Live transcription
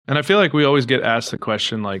And I feel like we always get asked the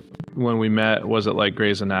question, like, when we met, was it like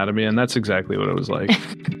Grey's Anatomy? And that's exactly what it was like.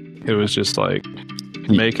 It was just like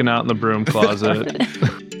making out in the broom closet.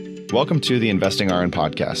 Welcome to the Investing RN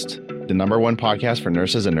podcast, the #1 podcast for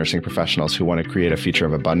nurses and nursing professionals who want to create a future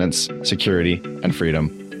of abundance, security, and freedom.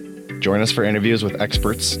 Join us for interviews with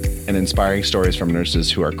experts and inspiring stories from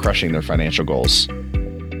nurses who are crushing their financial goals.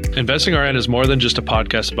 Investing RN is more than just a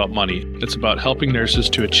podcast about money. It's about helping nurses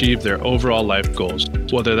to achieve their overall life goals,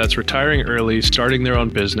 whether that's retiring early, starting their own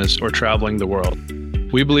business, or traveling the world.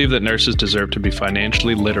 We believe that nurses deserve to be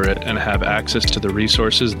financially literate and have access to the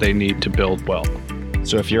resources they need to build wealth.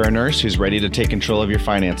 So if you're a nurse who's ready to take control of your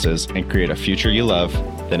finances and create a future you love,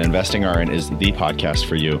 then Investing RN is the podcast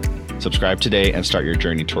for you. Subscribe today and start your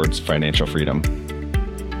journey towards financial freedom.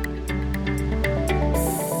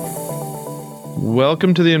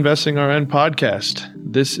 Welcome to the Investing RN podcast.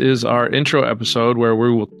 This is our intro episode where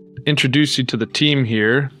we will introduce you to the team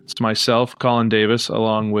here. It's myself, Colin Davis,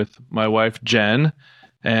 along with my wife, Jen,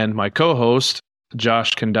 and my co-host,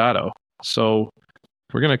 Josh Condato. So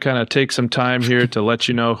we're going to kind of take some time here to let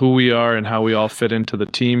you know who we are and how we all fit into the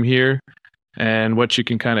team here and what you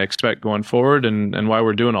can kind of expect going forward and why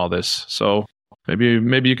we're doing all this. So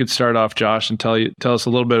maybe you could start off, Josh, and tell us a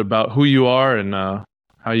little bit about who you are and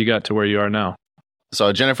how you got to where you are now.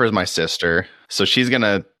 So Jennifer is my sister, so she's going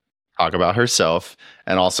to talk about herself.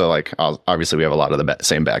 And also, obviously, we have a lot of the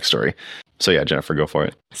same backstory. So yeah, Jennifer, go for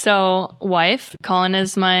it. So wife, Colin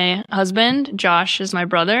is my husband, Josh is my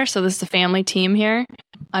brother. So this is a family team here.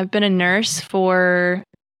 I've been a nurse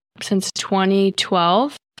since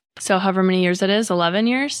 2012. So however many years it is, 11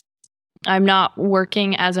 years. I'm not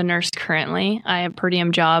working as a nurse currently. I have a per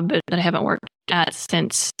diem job that I haven't worked at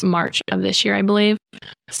since March of this year, I believe.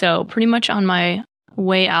 So pretty much on my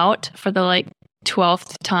way out for the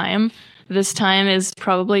 12th time. This time is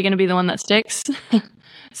probably going to be the one that sticks.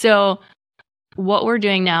 So what we're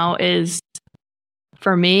doing now is,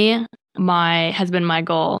 for me, has been my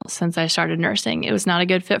goal since I started nursing. It was not a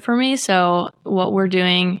good fit for me. So what we're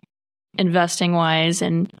doing investing wise,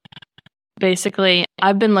 and basically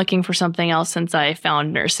I've been looking for something else since I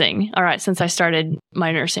found nursing. All right. Since I started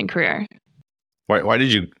my nursing career. Why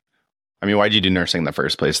did you do nursing in the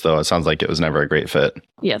first place, though? It sounds like it was never a great fit.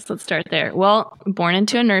 Yes, let's start there. Well, born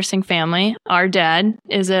into a nursing family. Our dad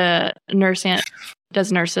is a nurse,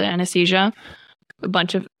 does nurse anesthesia. A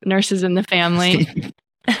bunch of nurses in the family.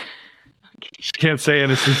 You can't say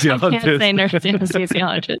anesthesiologist. I can't say nurse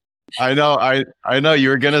anesthesiologist. I know you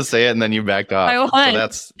were going to say it and then you backed off. I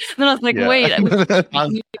was. Then I was like, wait.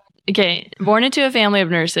 Okay, born into a family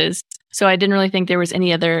of nurses. So I didn't really think there was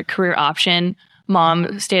any other career option.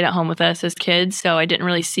 Mom stayed at home with us as kids, so I didn't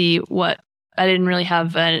really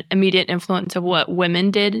have an immediate influence of what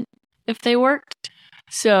women did if they worked.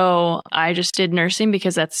 So I just did nursing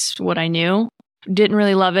because that's what I knew. Didn't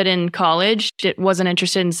really love it in college. Wasn't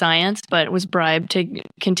interested in science, but was bribed to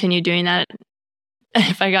continue doing that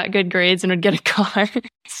if I got good grades and would get a car.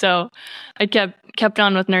 So I kept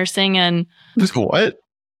on with nursing. And what?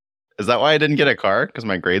 Is that why I didn't get a car? Because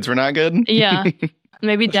my grades were not good? Yeah.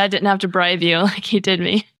 Maybe Dad didn't have to bribe you like he did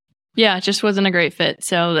me. Yeah, it just wasn't a great fit.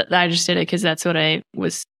 So I just did it because that's what I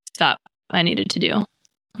thought I needed to do.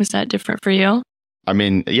 Was that different for you? I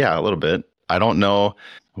mean, yeah, a little bit. I don't know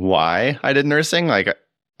why I did nursing.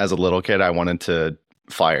 As a little kid, I wanted to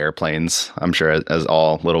fly airplanes. I'm sure as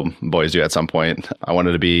all little boys do at some point. I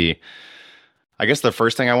wanted to be, I guess the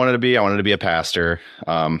first thing I wanted to be a pastor.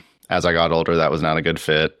 As I got older, that was not a good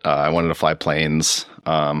fit. I wanted to fly planes.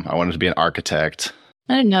 I wanted to be an architect.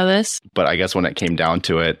 I didn't know this. But I guess when it came down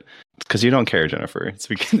to it, because you don't care, Jennifer.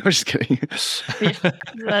 No, just kidding.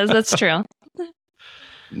 Yeah, that's true.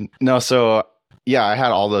 No, so yeah, I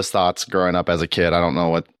had all those thoughts growing up as a kid. I don't know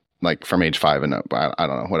what, from age 5 and up, I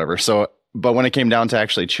don't know, whatever. So, but when it came down to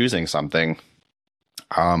actually choosing something,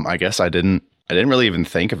 I guess I didn't really even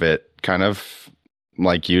think of it kind of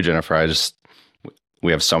like you, Jennifer.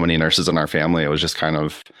 We have so many nurses in our family. It was just kind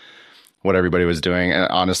of what everybody was doing. And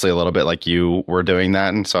honestly, a little bit like you were doing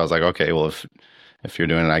that. And so I was like, okay, well, if you're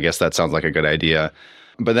doing it, I guess that sounds like a good idea.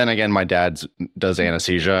 But then again, my dad does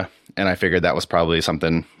anesthesia. And I figured that was probably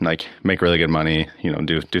something like make really good money,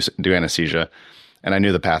 do anesthesia. And I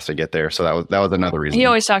knew the path to get there. So that was another reason. He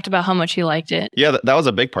always talked about how much he liked it. Yeah, that was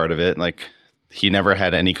a big part of it. He never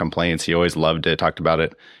had any complaints. He always loved it, talked about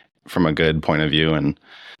it from a good point of view. And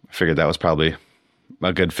I figured that was probably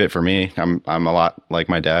a good fit for me. I'm a lot like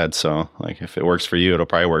my dad. So if it works for you, it'll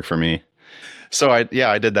probably work for me. So I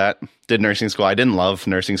did that. Did nursing school. I didn't love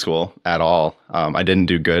nursing school at all. I didn't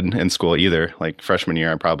do good in school either. Freshman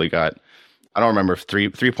year, I probably got I don't remember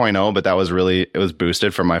 3.0, but it was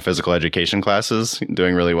boosted from my physical education classes,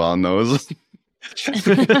 doing really well in those.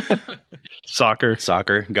 Soccer.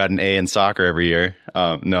 Got an A in soccer every year.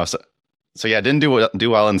 No, so yeah, didn't do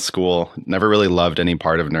well in school. Never really loved any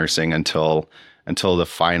part of nursing until the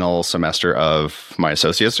final semester of my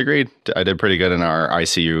associate's degree. I did pretty good in our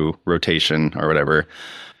ICU rotation or whatever.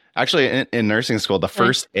 Actually, in nursing school, the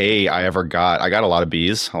first A I ever got, I got a lot of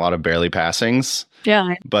B's, a lot of barely passings.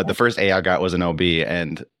 Yeah. But the first A I got was an OB,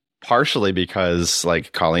 and partially because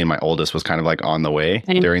like Colleen, my oldest, was kind of like on the way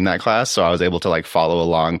during that class. So I was able to like follow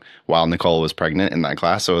along while Nicole was pregnant in that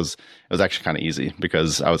class. So it was actually kind of easy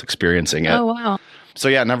because I was experiencing it. Oh, wow. So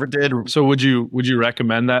yeah, never did. So would you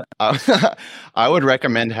recommend that? I would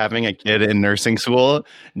recommend having a kid in nursing school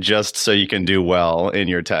just so you can do well in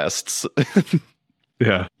your tests.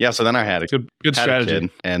 Yeah. Yeah. So then I had a good had strategy. a kid,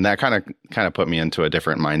 and that kind of put me into a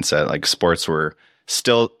different mindset. Like sports were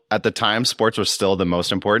still at the time, sports were still the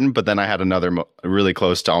most important. But then I had another really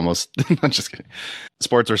close to almost. I'm just kidding.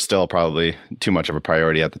 Sports were still probably too much of a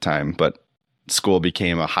priority at the time, but school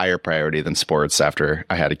became a higher priority than sports after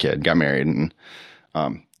I had a kid, got married, and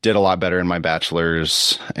did a lot better in my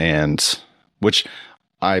bachelor's, and which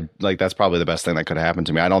I like. That's probably the best thing that could have happened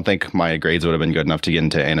to me. I don't think my grades would have been good enough to get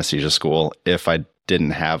into anesthesia school if I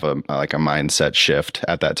didn't have a mindset shift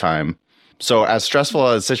at that time. So as stressful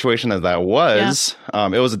a situation as that was,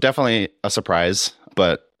 it was definitely a surprise.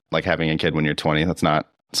 But like having a kid when you're 20, that's not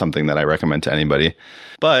something that I recommend to anybody.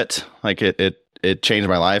 But like it changed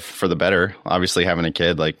my life for the better. Obviously, having a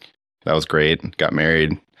kid, like that was great. Got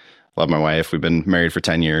married, love my wife. We've been married for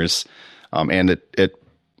 10 years, and it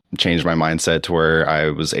changed my mindset to where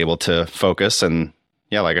I was able to focus. And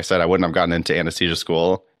yeah, like I said, I wouldn't have gotten into anesthesia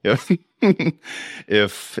school if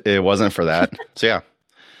it wasn't for that. So yeah,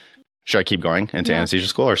 should I keep going into anesthesia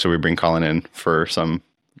school, or should we bring Colin in for some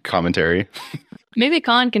commentary? Maybe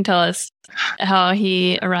Colin can tell us how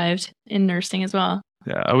he arrived in nursing as well.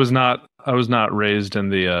 Yeah, I was not raised in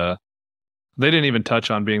the. They didn't even touch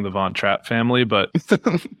on being the Von Trapp family, but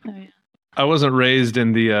I wasn't raised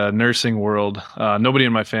in the nursing world. Nobody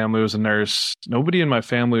in my family was a nurse. Nobody in my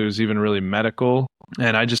family was even really medical,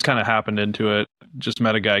 and I just kind of happened into it. Just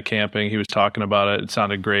met a guy camping. He was talking about it. It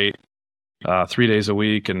sounded great. 3 days a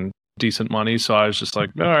week and decent money. So I was just like,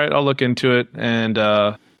 all right, I'll look into it. And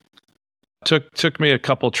took me a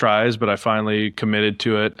couple tries, but I finally committed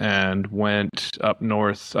to it and went up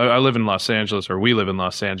north. I live in Los Angeles, or we live in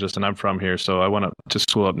Los Angeles, and I'm from here. So I went up to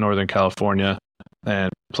school up Northern California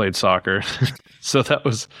and played soccer. So that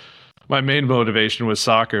was my main motivation, was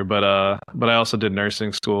soccer. But I also did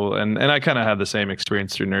nursing school, and I kind of had the same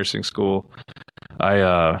experience through nursing school.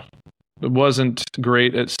 I wasn't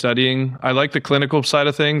great at studying. I like the clinical side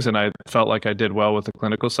of things, and I felt like I did well with the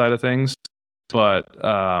clinical side of things. But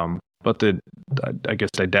the, I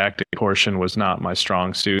guess, didactic portion was not my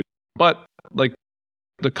strong suit. But like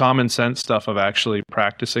the common sense stuff of actually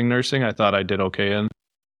practicing nursing, I thought I did okay in.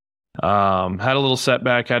 Had a little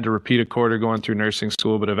setback, had to repeat a quarter going through nursing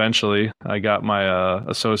school, but eventually I got my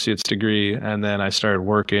associate's degree, and then I started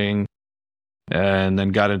working, and then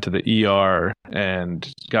got into the ER and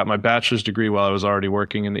got my bachelor's degree while I was already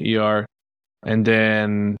working in the ER, and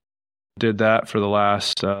then did that for the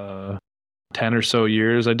last 10 or so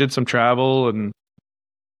years. I did some travel, and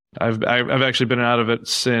I've actually been out of it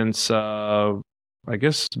since I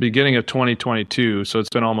guess the beginning of 2022. So it's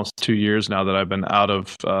been almost 2 years now that I've been out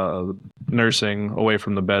of nursing, away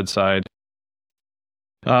from the bedside.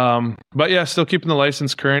 But yeah, still keeping the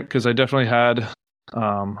license current, because I definitely had,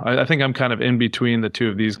 I think I'm kind of in between the two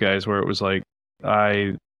of these guys, where it was like,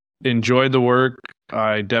 I enjoyed the work.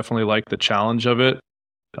 I definitely liked the challenge of it.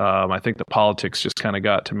 I think the politics just kind of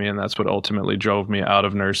got to me, and that's what ultimately drove me out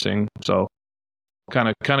of nursing. So kind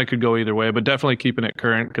of could go either way, but definitely keeping it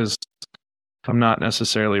current, because I'm not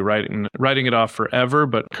necessarily writing it off forever,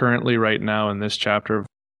 but currently right now in this chapter of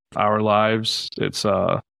our lives, it's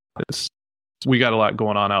we got a lot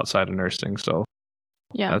going on outside of nursing. So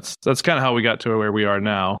yeah, that's kind of how we got to where we are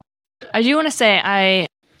now. I do want to say I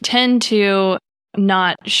tend to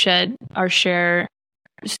not share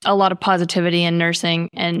a lot of positivity in nursing,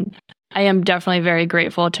 and I am definitely very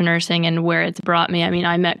grateful to nursing and where it's brought me. I mean,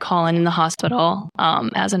 I met Colin in the hospital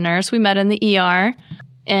as a nurse. We met in the ER,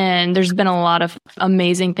 and there's been a lot of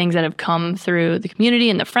amazing things that have come through the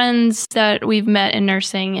community and the friends that we've met in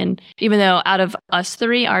nursing. And even though out of us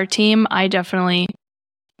three, our team, I definitely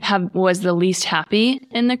was the least happy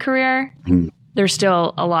in the career, there's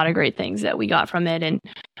still a lot of great things that we got from it. And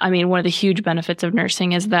I mean, one of the huge benefits of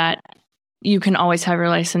nursing is that you can always have your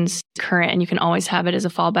license current and you can always have it as a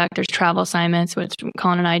fallback. There's travel assignments, which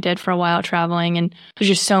Colin and I did for a while traveling. And there's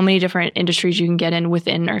just so many different industries you can get in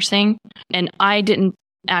within nursing. And I didn't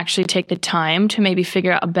actually take the time to maybe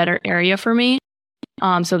figure out a better area for me.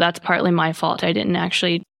 So that's partly my fault.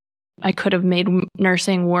 I could have made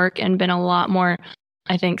nursing work and been a lot more,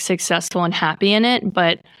 I think, successful and happy in it.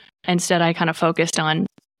 But instead, I kind of focused on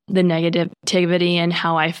the negativity and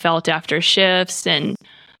how I felt after shifts, and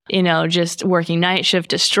just working night shift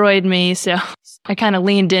destroyed me. So I kind of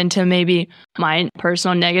leaned into maybe my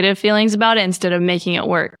personal negative feelings about it instead of making it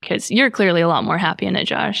work, because you're clearly a lot more happy in it,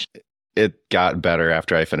 Josh. It got better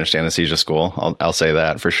after I finished anesthesia school. I'll say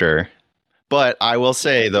that for sure. But I will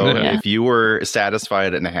say, though, if you were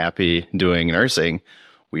satisfied and happy doing nursing,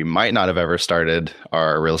 we might not have ever started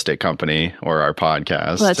our real estate company or our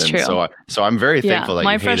podcast. Well, that's true. So I'm very thankful that you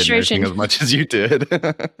hated nursing as much as you did.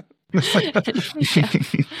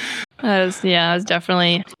 I was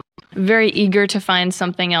definitely very eager to find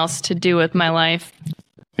something else to do with my life.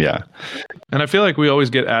 Yeah. And I feel like we always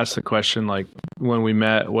get asked the question, like, when we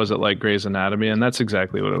met, was it like Grey's Anatomy? And that's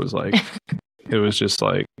exactly what it was like. It was just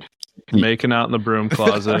like making out in the broom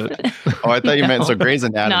closet. Oh, I thought you meant so Grey's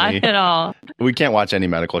Anatomy. Not at all. We can't watch any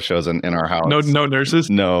medical shows in our house. No nurses?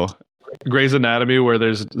 No. Grey's Anatomy, where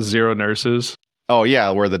there's 0 nurses. Oh yeah,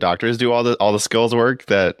 where the doctors do all the skills work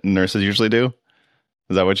that nurses usually do.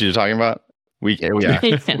 Is that what you're talking about? We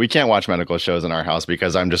can't watch medical shows in our house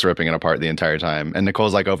because I'm just ripping it apart the entire time. And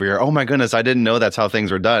Nicole's like over here, oh my goodness, I didn't know that's how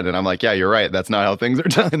things were done. And I'm like, yeah, you're right. That's not how things are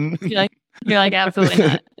done. You're like absolutely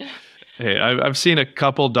not. Hey, I've seen a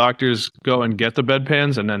couple doctors go and get the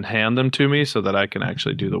bedpans and then hand them to me so that I can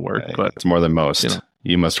actually do the work. Hey, but it's more than most.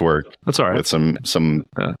 You must work. That's all right. With some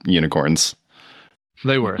unicorns.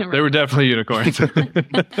 They were definitely unicorns.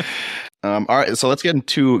 All right, so let's get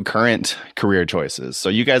into current career choices. So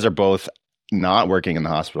you guys are both not working in the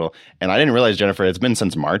hospital, and I didn't realize, Jennifer, it's been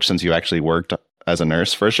since March since you actually worked as a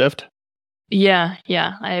nurse for a shift. Yeah.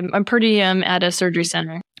 I'm pretty at a surgery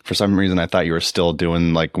center. For some reason, I thought you were still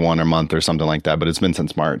doing like 1 a month or something like that, but it's been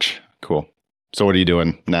since March. Cool. So what are you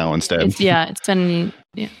doing now instead? It's been.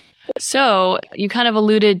 Yeah. So you kind of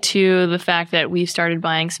alluded to the fact that we've started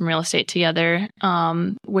buying some real estate together,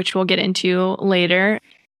 which we'll get into later.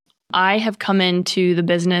 I have come into the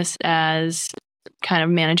business as kind of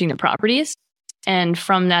managing the properties. And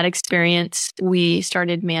from that experience, we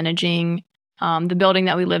started managing the building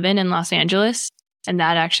that we live in Los Angeles. And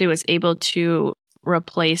that actually was able to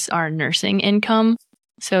replace our nursing income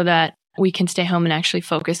so that we can stay home and actually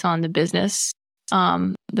focus on the business,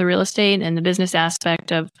 the real estate and the business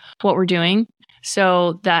aspect of what we're doing.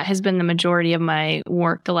 So that has been the majority of my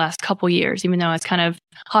work the last couple years, even though I was kind of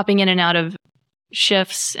hopping in and out of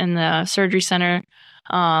shifts in the surgery center.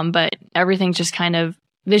 But everything's just kind of,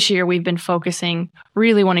 this year we've been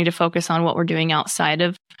really wanting to focus on what we're doing outside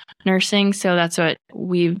of nursing. So that's what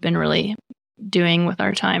we've been really doing with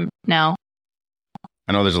our time now.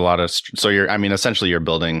 I know there's a lot of, essentially you're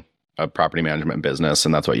building a property management business,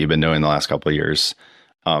 and that's what you've been doing the last couple of years.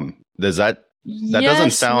 Does that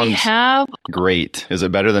doesn't sound great. Is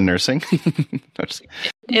it better than nursing?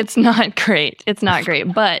 It's not great. It's not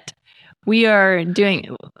great, but we are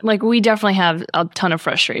doing, we definitely have a ton of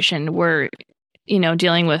frustration. We're,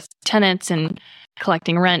 dealing with tenants and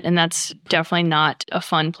collecting rent, and that's definitely not a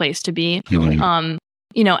fun place to be.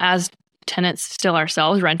 As tenants still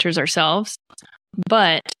ourselves, renters ourselves.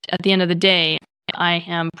 But at the end of the day, I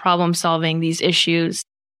am problem solving these issues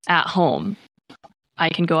at home. I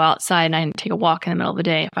can go outside and I can take a walk in the middle of the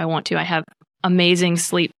day if I want to. I have amazing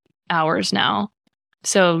sleep hours now.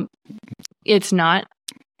 So it's not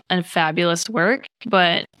a fabulous work,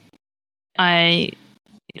 but I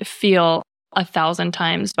feel 1,000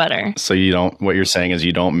 times better. So what you're saying is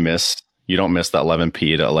you don't miss the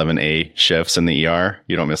 11P to 11A shifts in the ER?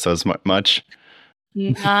 You don't miss those much?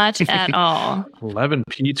 Not at all.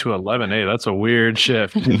 11P to 11A. That's a weird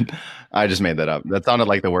shift. I just made that up. That sounded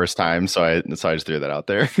like the worst time, so I just threw that out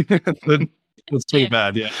there. That's too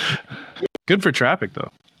bad. Yeah. Good for traffic, though.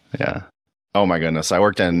 Yeah. Oh my goodness. I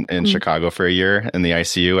worked in Chicago for a year in the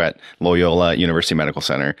ICU at Loyola University Medical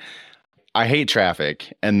Center. I hate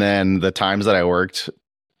traffic. And then the times that I worked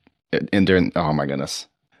oh my goodness.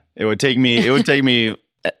 It would take me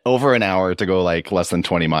over an hour to go like less than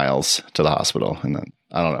 20 miles to the hospital. And then,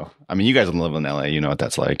 I don't know. I mean, you guys live in LA, you know what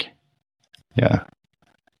that's like. Yeah.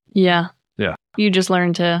 Yeah. Yeah. You just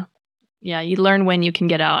learn you learn when you can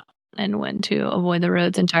get out and when to avoid the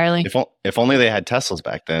roads entirely. If only they had Teslas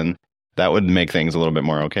back then, that would make things a little bit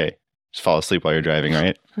more okay. Just fall asleep while you're driving,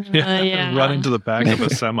 right? Yeah. Run into the back of a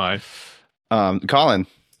semi. Colin,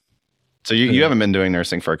 So you haven't been doing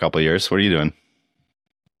nursing for a couple of years. What are you doing?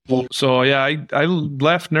 So yeah, I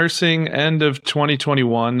left nursing end of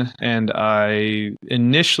 2021, and I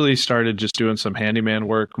initially started just doing some handyman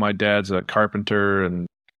work. My dad's a carpenter, and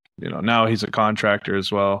now he's a contractor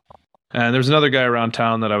as well. And there's another guy around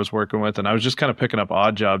town that I was working with, and I was just kind of picking up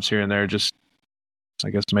odd jobs here and there, just I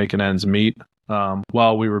guess making ends meet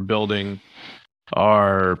while we were building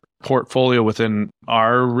our portfolio within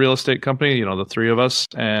our real estate company. The three of us,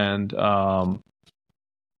 and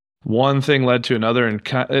one thing led to another, and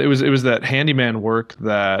it was that handyman work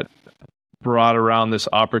that brought around this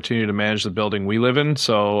opportunity to manage the building we live in.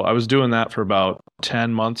 So I was doing that for about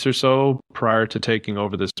 10 months or so prior to taking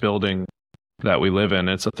over this building that we live in.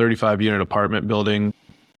 It's a 35-unit apartment building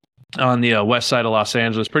on the west side of Los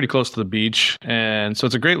Angeles, pretty close to the beach. And so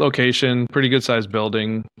it's a great location, pretty good sized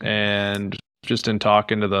building. And just in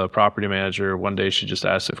talking to the property manager, one day she just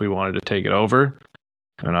asked if we wanted to take it over.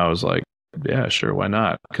 And I was like, yeah, sure, why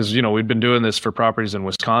not? Because, we'd been doing this for properties in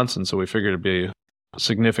Wisconsin, so we figured it'd be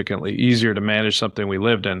significantly easier to manage something we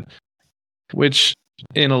lived in, which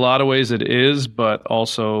in a lot of ways it is, but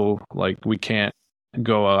also like we can't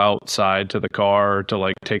go outside to the car or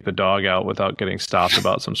to take the dog out without getting stopped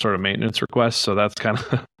about some sort of maintenance request. So that's kind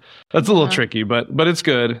of that's a little tricky, but it's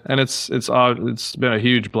good, and it's been a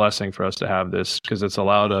huge blessing for us to have this, because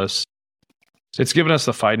it's given us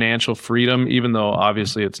the financial freedom, even though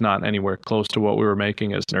obviously it's not anywhere close to what we were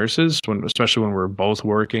making as nurses, especially when we're both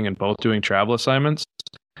working and both doing travel assignments.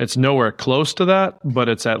 It's nowhere close to that, but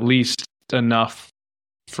it's at least enough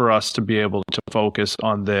for us to be able to focus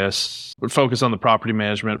on this, focus on the property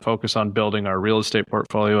management, focus on building our real estate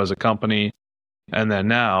portfolio as a company, and then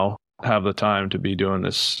now have the time to be doing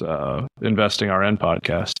this Investing RN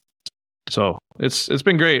podcast. So it's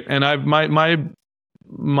been great, and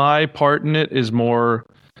my part in it is more,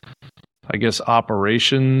 I guess,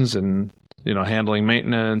 operations and handling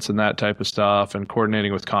maintenance and that type of stuff, and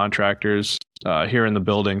coordinating with contractors here in the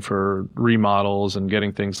building for remodels and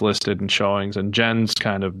getting things listed and showings. And Jen's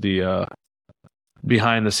kind of the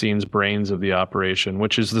behind the scenes brains of the operation,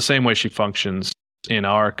 which is the same way she functions in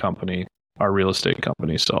our company, our real estate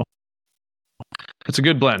company. So it's a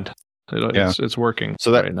good blend. It's working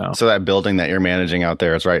right now. So that building that you're managing out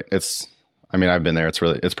there, I've been there.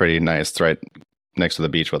 It's pretty nice. It's right next to the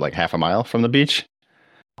beach, with half a mile from the beach.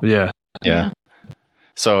 Yeah.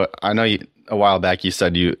 So I know a while back you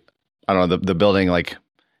said I don't know, the building,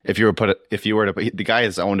 if you were to put, the guy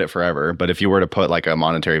has owned it forever, but if you were to put a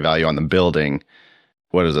monetary value on the building,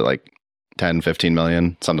 what is it, 10, 15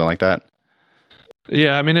 million, something like that?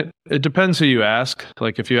 Yeah, it depends who you ask.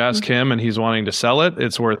 If you ask him and he's wanting to sell it,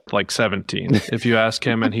 it's worth 17. If you ask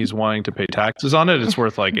him and he's wanting to pay taxes on it, it's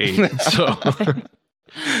worth 8. So,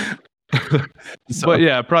 but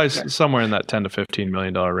yeah, probably somewhere in that $10 to $15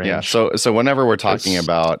 million range. Yeah. So whenever we're talking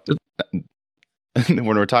about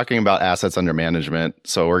assets under management,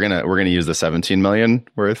 so we're gonna use the 17 million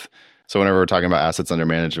worth. So whenever we're talking about assets under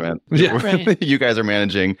management, you guys are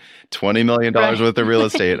managing $20 million worth of real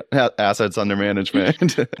estate assets under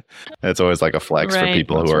management. It's always a flex for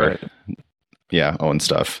people who are, own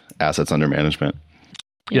stuff, assets under management.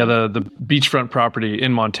 Yeah, the beachfront property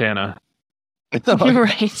in Montana.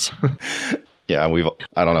 Right. Yeah,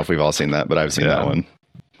 I don't know if we've all seen that, but I've seen that one.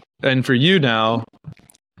 And for you now,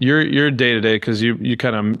 your day to day, because you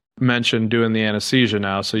kind of mentioned doing the anesthesia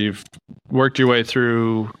now, so you've worked your way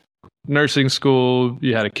through nursing school,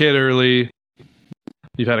 you had a kid early,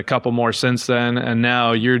 you've had a couple more since then, and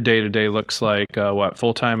now your day-to-day looks like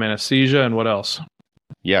full-time anesthesia, and what else?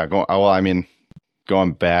 Yeah,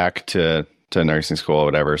 going back to nursing school or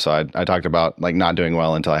whatever. So I talked about not doing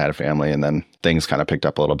well until I had a family, and then things kind of picked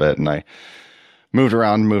up a little bit, and I moved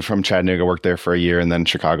from Chattanooga, worked there for a year, and then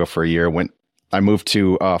Chicago for a year. I moved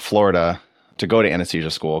to Florida to go to anesthesia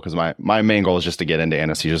school, because my main goal is just to get into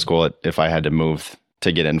anesthesia school. If I had to move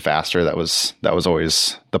to get in faster, that was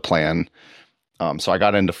always the plan. So I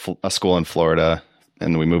got into a school in Florida,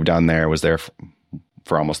 and we moved down there. Was there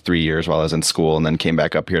for almost 3 years while I was in school, and then came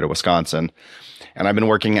back up here to Wisconsin. And I've been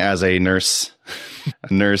working as a nurse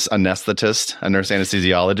anesthetist, a nurse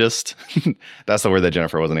anesthesiologist. That's the word that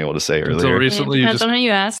Jennifer wasn't able to say earlier. So recently,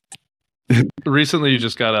 you asked. Recently, you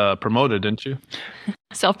just got promoted, didn't you?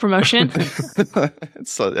 Self-promotion.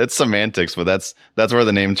 It's semantics, but that's where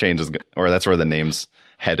the name changes, or that's where the name's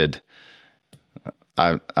headed.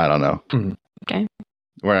 I don't know. Okay.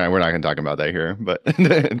 We're not going to talk about that here, but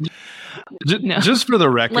just for the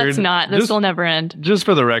record, let's not. This will never end. Just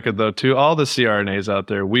for the record, though, to all the CRNAs out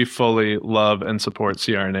there, we fully love and support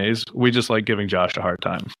CRNAs. We just like giving Josh a hard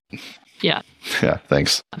time. Yeah. Yeah.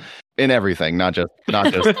 Thanks. In everything, not just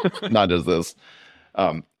this.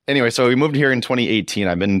 anyway, so we moved here in 2018.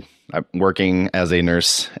 I'm working as a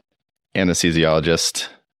nurse anesthesiologist.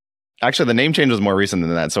 Actually, the name change was more recent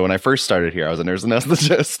than that. So when I first started here, I was a nurse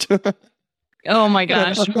anesthetist. Oh my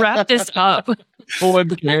gosh. Wrap this up.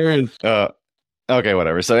 What cares? Okay,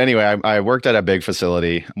 whatever. So anyway, I worked at a big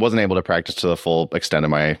facility. Wasn't able to practice to the full extent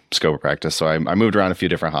of my scope of practice. So I moved around a few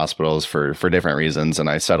different hospitals for different reasons, and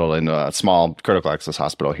I settled into a small critical access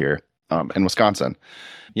hospital here in Wisconsin.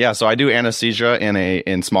 Yeah, so I do anesthesia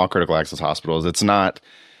in small critical access hospitals. It's not.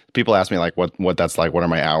 People ask me like what that's like. What are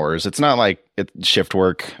my hours? It's not like it's shift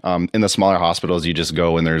work. In the smaller hospitals, you just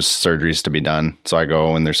go when there's surgeries to be done. So I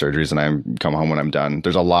go when there's surgeries, and I come home when I'm done.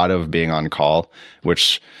 There's a lot of being on call,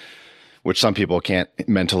 which some people can't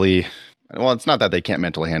mentally. Well, it's not that they can't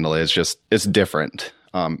mentally handle it. It's just it's different.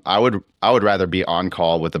 I would rather be on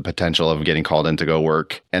call with the potential of getting called in to go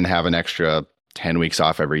work and have an extra 10 weeks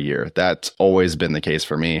off every year. That's always been the case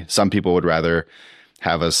for me. Some people would rather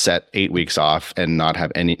have a set 8 weeks off and not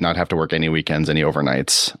have to work any weekends, any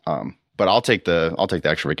overnights. But I'll take the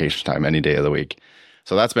extra vacation time any day of the week.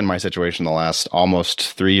 So that's been my situation the last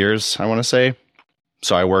almost 3 years, I want to say.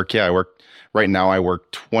 So I work right now. I have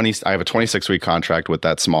a 26-week contract with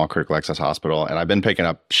that small critical access hospital, and I've been picking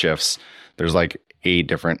up shifts. There's like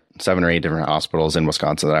 7 or 8 different hospitals in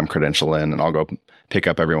Wisconsin that I'm credentialed in, and I'll go pick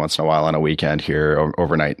up every once in a while on a weekend here or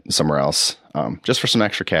overnight somewhere else, just for some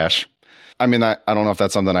extra cash. I mean, I don't know if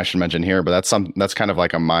that's something I should mention here, but that's kind of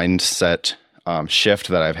like a mindset shift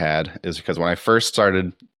that I've had, is because when I first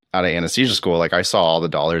started out of anesthesia school, like I saw all the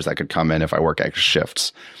dollars that could come in if I work extra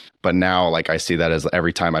shifts. But now, like I see that as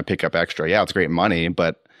every time I pick up extra, yeah, it's great money,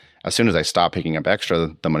 but as soon as I stop picking up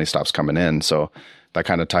extra, the money stops coming in. So that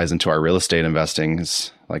kind of ties into our real estate investing.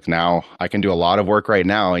 Is like now I can do a lot of work right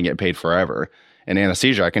now and get paid forever. In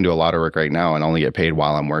anesthesia, I can do a lot of work right now and only get paid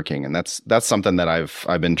while I'm working. And that's something that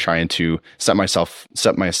I've been trying to set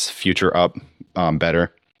my future up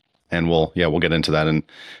better. And we'll get into that in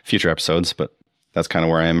future episodes, but that's kind of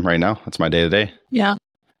where I am right now. That's my day to day. Yeah.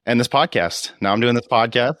 And this podcast. Now I'm doing this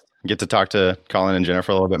podcast. Get to talk to Colin and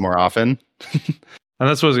Jennifer a little bit more often. And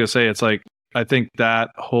that's what I was going to say. It's like, I think that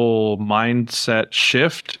whole mindset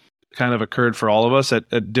shift kind of occurred for all of us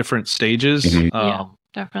at different stages. Mm-hmm. Yeah,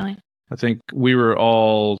 definitely. I think we were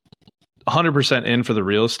all 100% in for the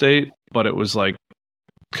real estate, but it was like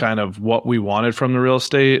kind of what we wanted from the real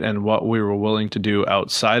estate and what we were willing to do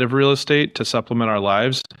outside of real estate to supplement our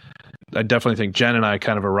lives. I definitely think Jen and I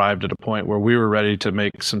kind of arrived at a point where we were ready to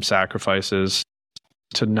make some sacrifices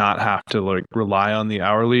to not have to like rely on the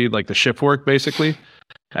hourly, like the shift work basically.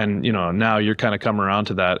 And, now you're kind of coming around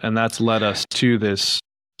to that. And that's led us to this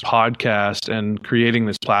podcast and creating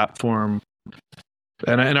this platform.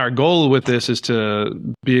 And our goal with this is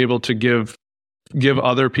to be able to give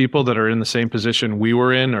other people that are in the same position we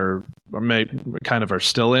were in or may kind of are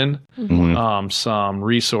still in, Mm-hmm. some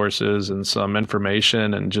resources and some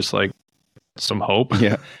information and just like some hope.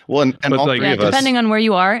 Yeah. Well, and all like, three of us, depending on where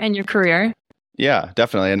you are in your career. yeah,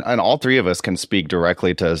 definitely. And all three of us can speak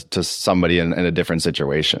directly to somebody in a different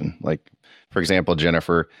situation. Like, for example,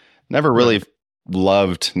 Jennifer never really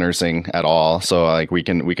loved nursing at all. So like we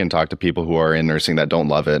can talk to people who are in nursing that don't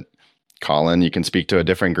love it. Colin, you can speak to a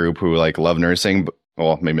different group who like love nursing,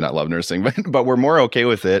 well, maybe not love nursing, but we're more okay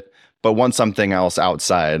with it, but want something else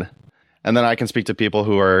outside. And then I can speak to people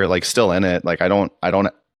who are like still in it. Like I don't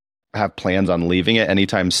have plans on leaving it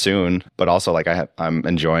anytime soon, but also like I'm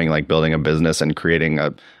enjoying like building a business and creating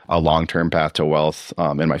a long-term path to wealth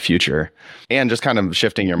in my future, and just kind of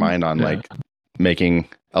shifting your mind on like making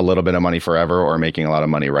a little bit of money forever or making a lot of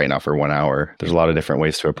money right now for 1 hour. There's a lot of different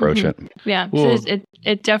ways to approach it. Yeah. Well, So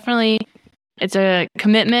it definitely, it's a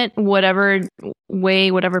commitment, whatever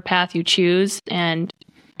path you choose. And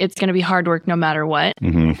it's going to be hard work no matter what.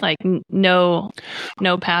 Mm-hmm. Like no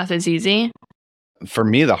path is easy. For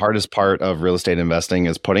me, the hardest part of real estate investing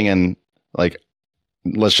is putting in, like,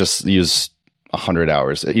 let's just use 100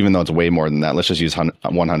 hours, even though it's way more than that. Let's just use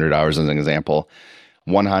 100 hours as an example.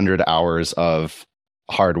 100 hours of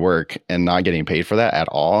hard work and not getting paid for that at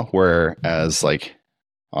all. Whereas like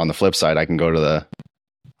on the flip side, I can go to the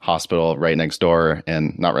hospital right next door,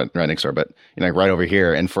 and not right next door, but right over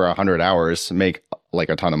here, and for 100 hours make like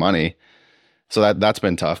a ton of money. So that's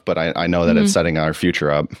been tough, but I know that it's setting our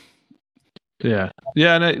future up. Yeah.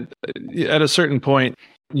 And at a certain point,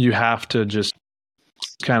 you have to just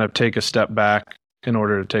kind of take a step back in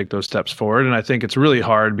order to take those steps forward. And I think it's really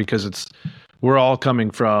hard because we're all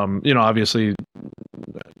coming from, obviously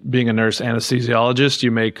being a nurse anesthesiologist,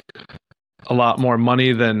 you make a lot more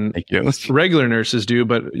money than regular nurses do.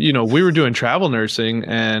 But, we were doing travel nursing,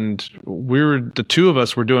 and the two of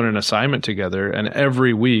us were doing an assignment together. And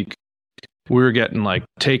every week we were getting like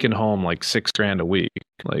taken home like $6,000 a week.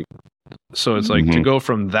 Like, so it's like to go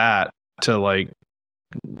from that to like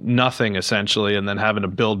nothing essentially, and then having to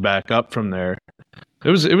build back up from there. It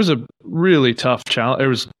was a really tough challenge. It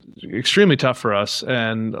was extremely tough for us,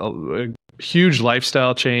 and a huge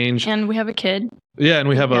lifestyle change. And we have a kid. Yeah, and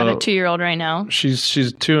we have a 2-year-old right now. She's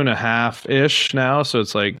 2.5 ish now, so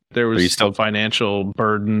it's like there was still financial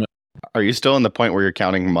burden. Are you still in the point where you're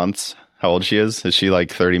counting months? How old she is? Is she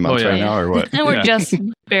like 30 months right now, or what? And we're just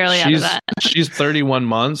barely out of that. She's 31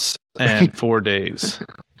 months and 4 days.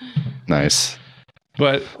 Nice.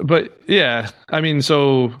 But yeah, I mean,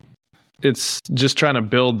 so it's just trying to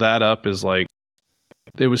build that up is like,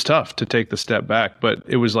 it was tough to take the step back, but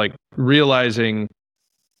it was like realizing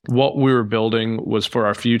what we were building was for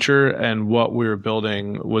our future, and what we were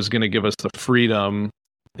building was going to give us the freedom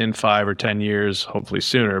in 5 or 10 years, hopefully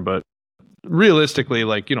sooner, but realistically,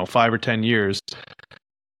 like, 5 or 10 years.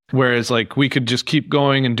 Whereas like we could just keep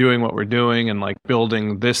going and doing what we're doing and like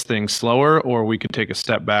building this thing slower, or we could take a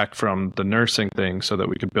step back from the nursing thing so that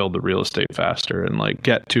we could build the real estate faster and like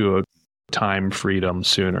get to a time freedom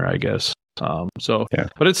sooner, I guess.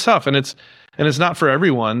 But it's tough, and it's not for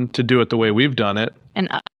everyone to do it the way we've done it. And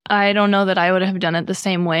I don't know that I would have done it the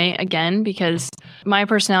same way again, because my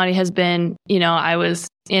personality has been, I was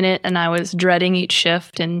in it and I was dreading each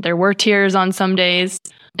shift, and there were tears on some days,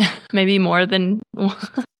 maybe more than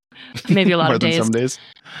maybe a lot more of days. Than some days.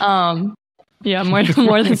 Yeah, more than some.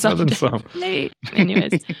 More than some.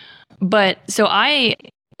 Anyways, but so I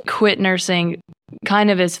quit nursing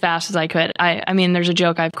kind of as fast as I could. I mean, there's a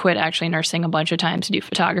joke. I've quit actually nursing a bunch of times to do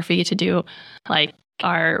photography, to do like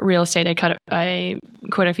our real estate. I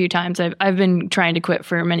quit a few times. I've been trying to quit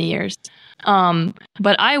for many years.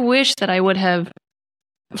 But I wish that I would have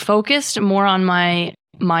focused more on my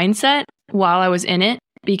mindset while I was in it,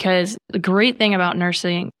 because the great thing about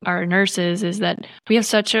our nurses is that we have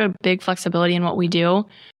such a big flexibility in what we do.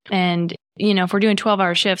 And, if we're doing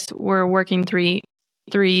 12-hour shifts, we're working three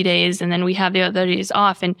days, and then we have the other days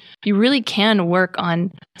off, and you really can work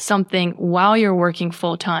on something while you're working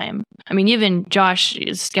full time. I mean, even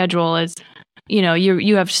Josh's schedule is,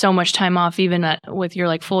 you have so much time off even with your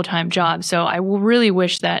like full-time job. So I really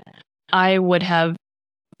wish that I would have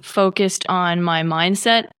focused on my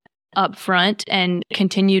mindset up front and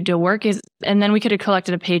continued to work, and then we could have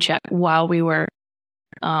collected a paycheck while we were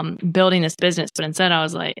building this business. But instead I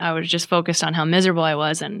was just focused on how miserable I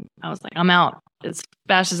was, and I was like, I'm out as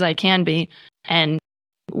fast as I can be. And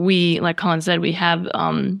we, like Colin said, we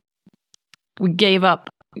gave up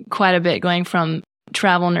quite a bit, going from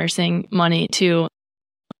travel nursing money to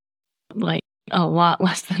like a lot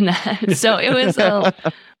less than that. So it was a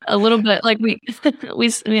little bit like we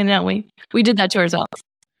did that to ourselves.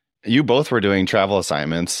 You both were doing travel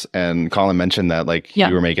assignments, and Colin mentioned that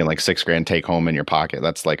you were making like $6,000 take home in your pocket.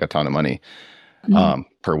 That's like a ton of money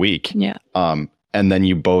per week. Yeah. And then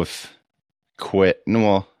you both quit.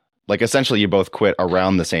 Well, like essentially you both quit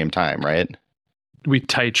around the same time, right? We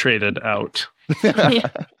titrated out. Yeah.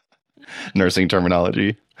 Nursing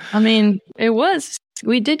terminology. I mean,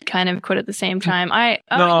 we did kind of quit at the same time. I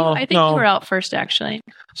think you were out first, actually.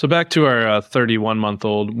 So back to our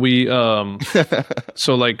 31-month-old, we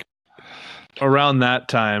so like around that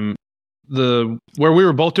time, where we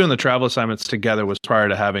were both doing the travel assignments together was prior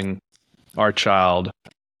to having our child,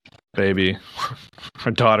 baby,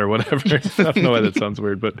 our daughter, whatever. I don't know why that sounds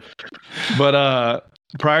weird, but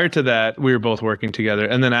prior to that, we were both working together,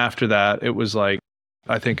 and then after that, it was like,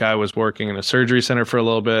 I think I was working in a surgery center for a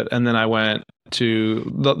little bit, and then I went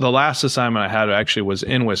to the last assignment I had actually was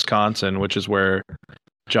in Wisconsin, which is where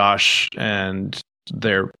Josh and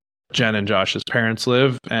Jen and Josh's parents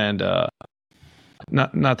live, and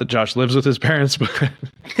not that Josh lives with his parents, but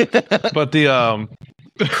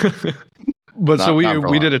so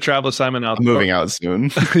we did a travel assignment out. I'm moving out soon.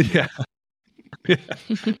 Yeah.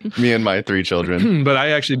 Me and my 3 children. But I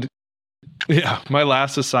actually. Yeah, my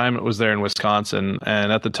last assignment was there in Wisconsin,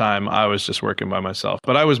 and at the time I was just working by myself.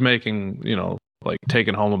 But I was making, like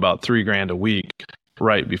taking home about $3,000 a week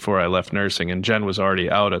right before I left nursing, and Jen was already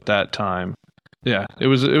out at that time. Yeah, it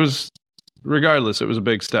was regardless, it was a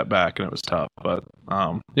big step back, and it was tough. But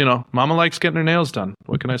Mama likes getting her nails done.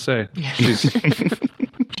 What can I say?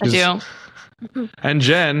 I do. And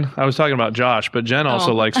Jen, I was talking about Josh, but Jen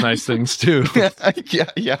also likes nice things too.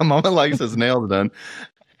 Yeah, Mama likes his nails done.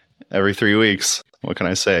 Every 3 weeks. What can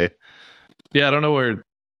I say? Yeah, I don't know where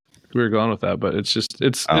we were going with that, but it's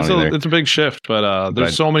a big shift. But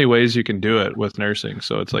there's so many ways you can do it with nursing.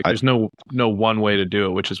 So it's like there's no one way to do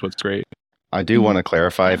it, which is what's great. I do want to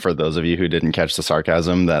clarify for those of you who didn't catch the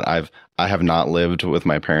sarcasm that I have not lived with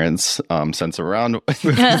my parents since around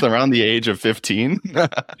the age of 15.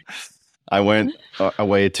 I went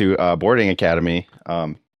away to a boarding academy,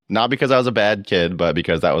 not because I was a bad kid, but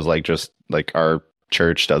because that was just our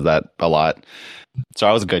church does that a lot. So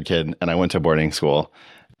I was a good kid, and I went to boarding school,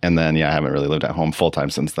 and then I haven't really lived at home full time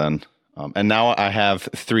since then. And now I have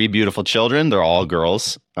 3 beautiful children. They're all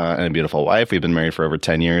girls, and a beautiful wife. We've been married for over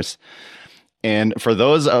 10 years. And for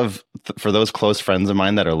those close friends of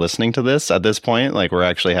mine that are listening to this at this point, we're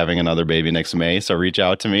actually having another baby next May. So reach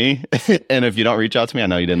out to me. And if you don't reach out to me, I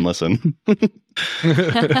know you didn't listen.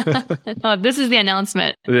 Oh, this is the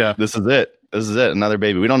announcement. Yeah, this is it. Another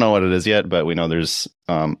baby. We don't know what it is yet, but we know there's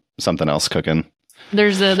something else cooking.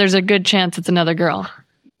 There's a good chance it's another girl.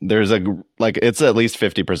 There's it's at least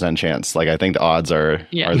 50% chance. I think the odds are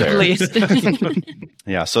there. At least.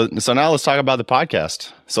 Yeah. So now let's talk about the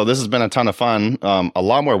podcast. So this has been a ton of fun. A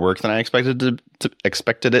lot more work than I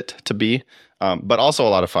expected it to be, but also a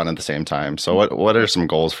lot of fun at the same time. So what are some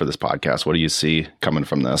goals for this podcast? What do you see coming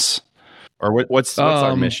from this? Or what's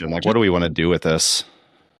our mission? What do we want to do with this?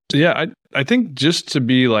 Yeah, I think just to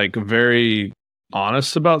be very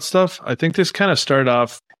honest about stuff. I think this kind of started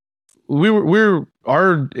off.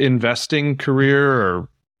 Our investing career or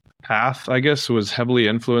path, I guess, was heavily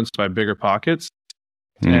influenced by Bigger Pockets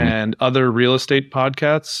and other real estate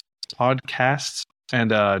podcasts.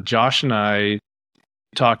 And Josh and I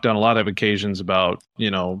talked on a lot of occasions about,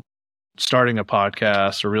 starting a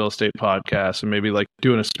podcast or real estate podcast and maybe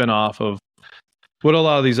doing a spinoff of what a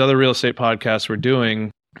lot of these other real estate podcasts were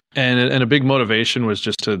doing. And a big motivation was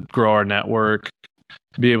just to grow our network,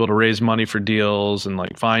 be able to raise money for deals and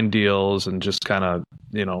find deals and just kind of,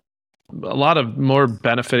 a lot of more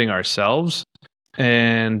benefiting ourselves.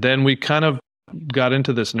 And then we kind of got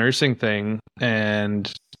into this nursing thing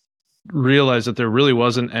and realized that there really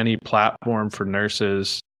wasn't any platform for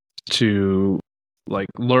nurses to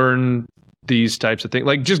learn these types of things,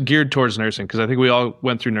 just geared towards nursing. Because I think we all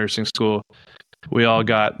went through nursing school. We all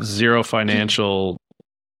got zero financial,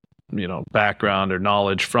 background or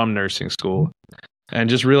knowledge from nursing school. And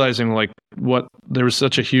just realizing there was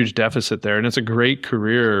such a huge deficit there, and it's a great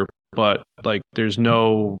career, but there's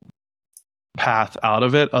no path out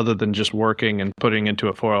of it other than just working and putting into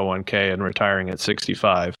a 401k and retiring at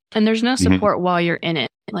 65. And there's no support while you're in it.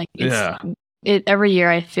 Every year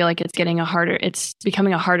I feel like it's becoming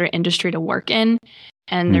a harder industry to work in,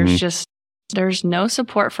 and there's no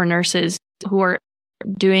support for nurses who are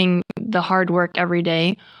doing the hard work every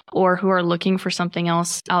day or who are looking for something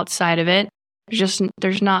else outside of it.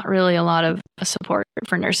 There's not really a lot of support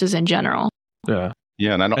for nurses in general. Yeah.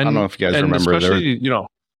 Yeah. And I don't know if you guys remember,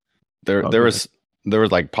 there was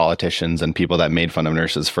politicians and people that made fun of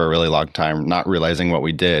nurses for a really long time, not realizing what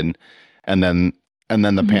we did. And then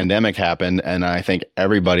the pandemic happened. And I think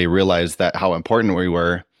everybody realized that how important we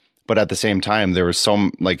were. But at the same time, there was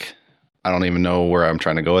I don't even know where I'm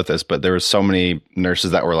trying to go with this, but there was so many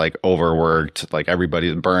nurses that were overworked,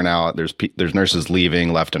 everybody's burnout. There's nurses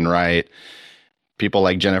leaving left and right. People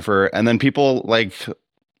like Jennifer, and then people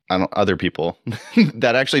other people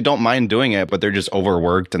that actually don't mind doing it, but they're just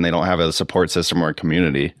overworked and they don't have a support system or a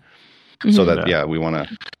community. So that we want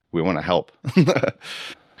to help.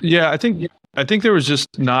 Yeah, I think there was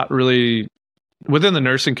just not really within the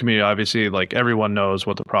nursing community. Obviously, everyone knows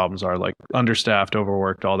what the problems are, understaffed,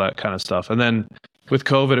 overworked, all that kind of stuff. And then with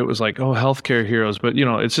COVID, it was healthcare heroes, but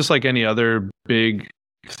it's just like any other big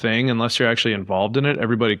thing. Unless you're actually involved in it,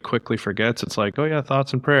 everybody quickly forgets. It's oh yeah,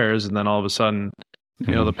 thoughts and prayers, and then all of a sudden,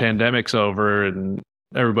 the pandemic's over, and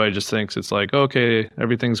everybody just thinks it's okay,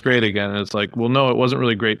 everything's great again. And it's well, no, it wasn't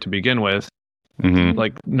really great to begin with.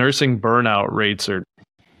 Nursing burnout rates are,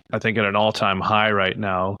 I think, at an all-time high right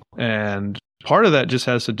now, and part of that just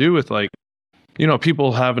has to do with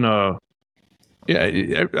people having I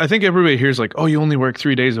think everybody hears oh, you only work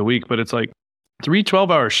 3 days a week, but it's 3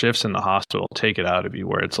 12-hour shifts in the hospital take it out of you,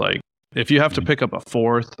 where it's if you have to pick up a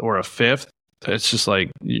 4th or a 5th, it's just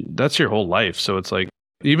that's your whole life. So it's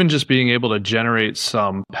even just being able to generate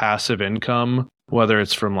some passive income, whether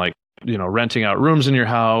it's from renting out rooms in your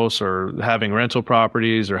house or having rental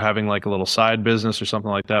properties or having a little side business or something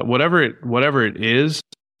like that, whatever it is,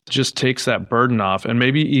 just takes that burden off. And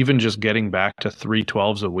maybe even just getting back to 3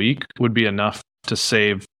 12s a week would be enough to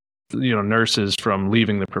save nurses from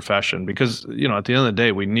leaving the profession, because at the end of the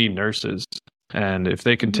day, we need nurses, and if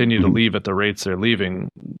they continue to leave at the rates they're leaving,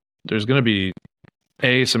 there's going to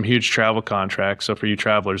be some huge travel contracts. So for you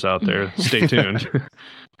travelers out there, stay tuned.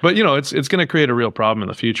 But it's going to create a real problem in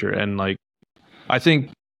the future. And I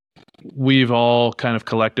think we've all kind of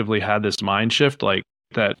collectively had this mind shift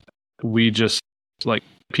that we just like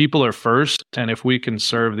people are first. And if we can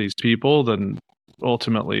serve these people, then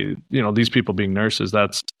ultimately, these people being nurses,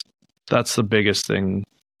 that's the biggest thing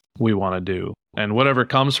we want to do. And whatever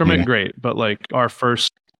comes from it, great. But like our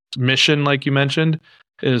first mission, like you mentioned,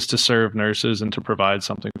 is to serve nurses and to provide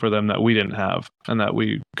something for them that we didn't have and that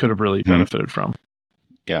we could have really benefited from.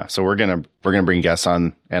 Yeah, so we're gonna bring guests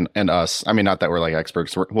on and us. I mean, not that we're like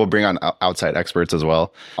experts. We'll bring on outside experts as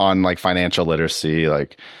well on like financial literacy,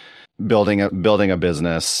 like building a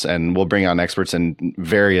business, and we'll bring on experts in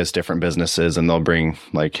various different businesses, and they'll bring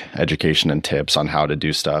like education and tips on how to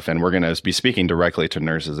do stuff. And we're gonna be speaking directly to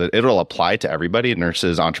nurses. It'll apply to everybody: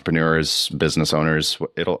 nurses, entrepreneurs, business owners.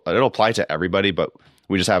 It'll apply to everybody, but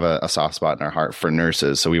we just have a soft spot in our heart for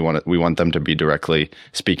nurses. So we want them to be directly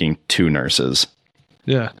speaking to nurses.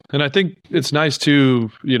 Yeah. And I think it's nice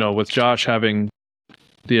too, with Josh having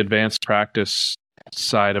the advanced practice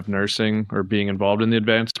side of nursing, or being involved in the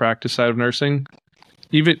advanced practice side of nursing,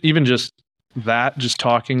 even just that, just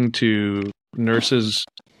talking to nurses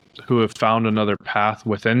who have found another path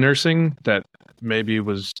within nursing that maybe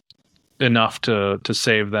was enough to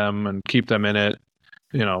save them and keep them in it,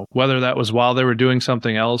 whether that was while they were doing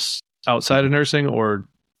something else outside of nursing or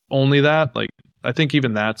only that, like, I think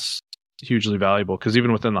even that's hugely valuable, because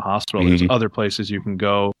even within the hospital, there's other places you can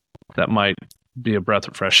go that might be a breath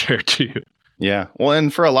of fresh air to you. Yeah. Well,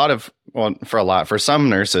 and for some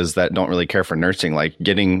nurses that don't really care for nursing, like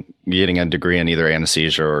getting a degree in either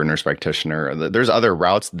anesthesia or nurse practitioner, there's other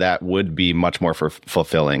routes that would be much more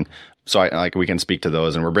fulfilling. So we can speak to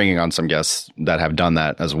those, and we're bringing on some guests that have done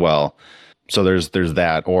that as well. So there's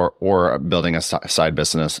that, or building a side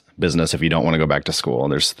business if you don't want to go back to school.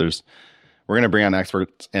 We're going to bring on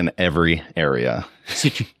experts in every area.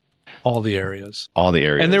 All the areas.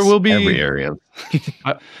 And there will be every area.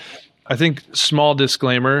 I think, small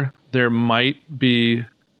disclaimer, there might be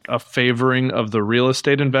a favoring of the real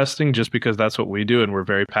estate investing just because that's what we do and we're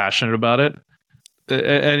very passionate about it.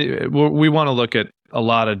 And we want to look at a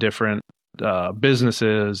lot of different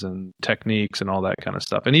businesses and techniques and all that kind of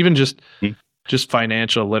stuff. And even just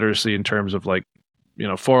financial literacy in terms of like,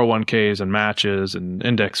 401ks and matches and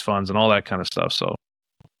index funds and all that kind of stuff. So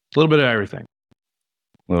a little bit of everything.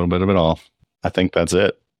 A little bit of it all. I think that's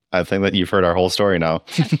it. I think that you've heard our whole story now.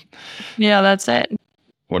 Yeah, that's it.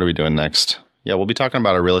 What are we doing next? Yeah, we'll be talking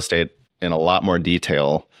about our real estate in a lot more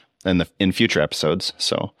detail in future episodes.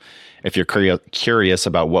 So if you're curious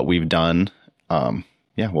about what we've done,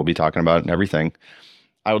 we'll be talking about everything.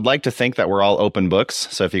 I would like to think that we're all open books.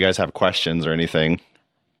 So if you guys have questions or anything,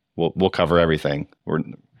 we'll cover everything.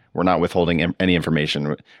 We're not withholding any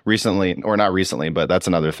information. Recently, or not recently, but that's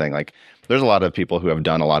another thing. Like, there's a lot of people who have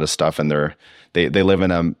done a lot of stuff, and they live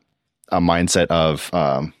in a mindset of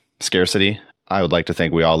scarcity. I would like to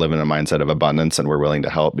think we all live in a mindset of abundance, and we're willing to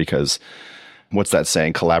help, because what's that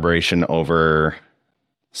saying? Collaboration over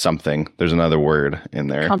something. There's another word in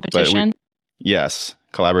there. Competition. Yes,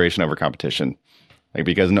 collaboration over competition. Like,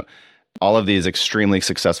 because all of these extremely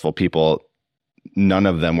successful people, none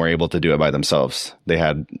of them were able to do it by themselves. They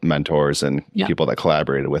had mentors and people that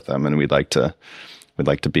collaborated with them, and we'd like to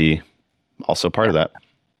be also part of that.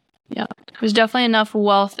 Yeah, there's definitely enough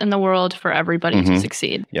wealth in the world for everybody to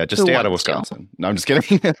succeed. Yeah, just stay out of Wisconsin. No, I'm just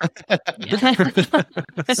kidding.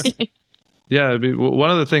 Yeah, one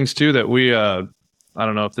of the things too that we, I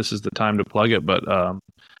don't know if this is the time to plug it, but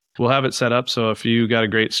we'll have it set up so if you got a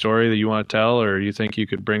great story that you want to tell, or you think you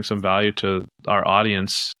could bring some value to our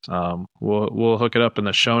audience, we'll hook it up in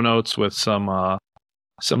the show notes with some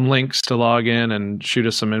links to log in and shoot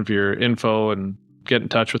us some of your info and get in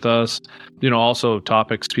touch with us. Also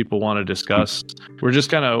topics people want to discuss.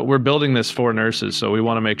 We're building this for nurses, so we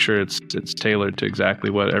want to make sure it's tailored to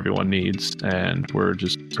exactly what everyone needs, and we're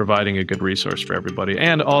just providing a good resource for everybody.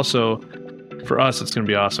 And also, for us, it's going to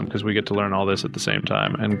be awesome because we get to learn all this at the same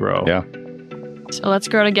time and grow. Yeah. So let's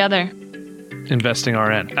grow together. Investing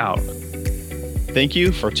RN out. Thank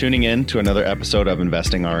you for tuning in to another episode of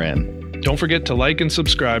Investing RN. Don't forget to like and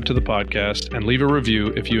subscribe to the podcast and leave a review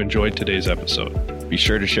if you enjoyed today's episode. Be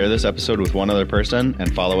sure to share this episode with one other person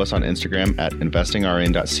and follow us on Instagram at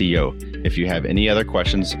investingrn.co if you have any other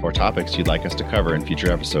questions or topics you'd like us to cover in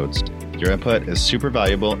future episodes. Your input is super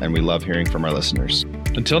valuable, and we love hearing from our listeners.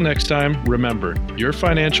 Until next time, remember, your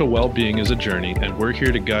financial well-being is a journey, and we're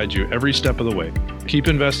here to guide you every step of the way. Keep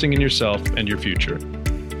investing in yourself and your future.